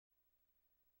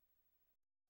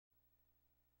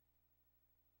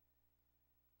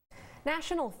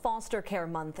National Foster Care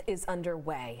Month is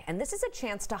underway, and this is a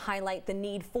chance to highlight the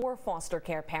need for foster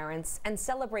care parents and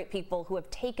celebrate people who have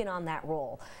taken on that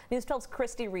role. News 12's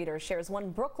Christy Reeder shares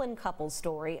one Brooklyn couple's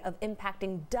story of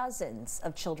impacting dozens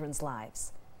of children's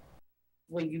lives.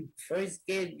 When you first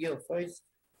get your first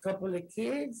couple of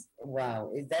kids,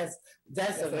 wow,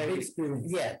 that's a very big experience.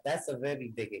 Yeah, that's a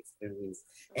very big experience,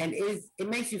 and it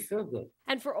makes you feel good.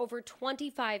 And for over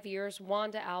 25 years,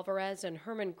 Wanda Alvarez and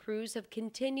Herman Cruz have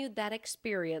continued that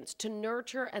experience to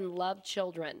nurture and love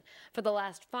children. For the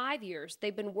last 5 years,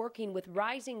 they've been working with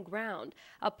Rising Ground,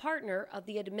 a partner of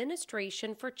the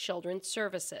Administration for Children's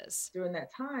Services. During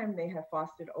that time, they have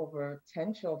fostered over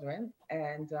 10 children,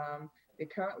 and they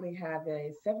currently have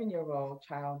a 7-year-old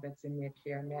child that's in their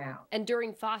care now. And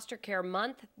during Foster Care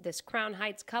Month, this Crown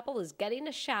Heights couple is getting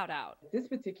a shout out. This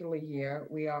particular year,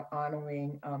 we are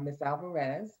honoring Ms.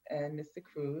 Alvarez and Mr.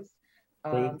 Cruz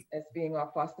as being our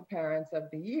foster parents of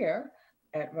the year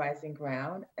at Rising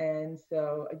Ground. And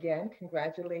so, again,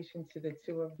 congratulations to the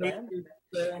two of them. Thank you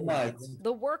so much.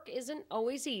 The work isn't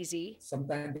always easy.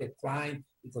 Sometimes they're crying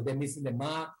because they're missing the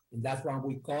mom, and that's when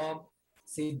we come,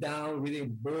 sit down, reading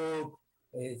a book,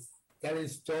 telling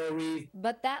stories.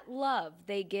 But that love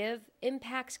they give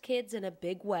impacts kids in a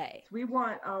big way. We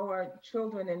want our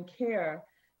children in care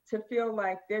to feel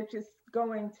like they're just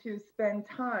going to spend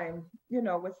time,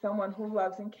 with someone who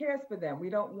loves and cares for them. We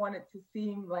don't want it to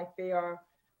seem like they are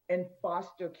in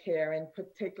foster care and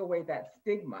take away that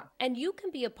stigma. And you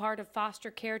can be a part of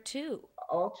foster care too.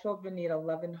 All children need a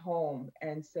loving home,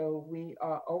 and so we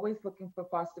are always looking for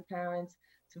foster parents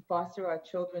to foster our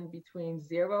children between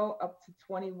 0 up to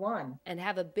 21. And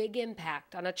have a big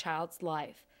impact on a child's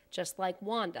life, just like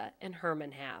Wanda and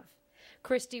Herman have.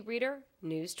 Christy Reeder,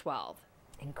 News 12.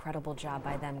 Incredible job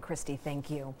by them, Christy.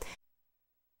 Thank you.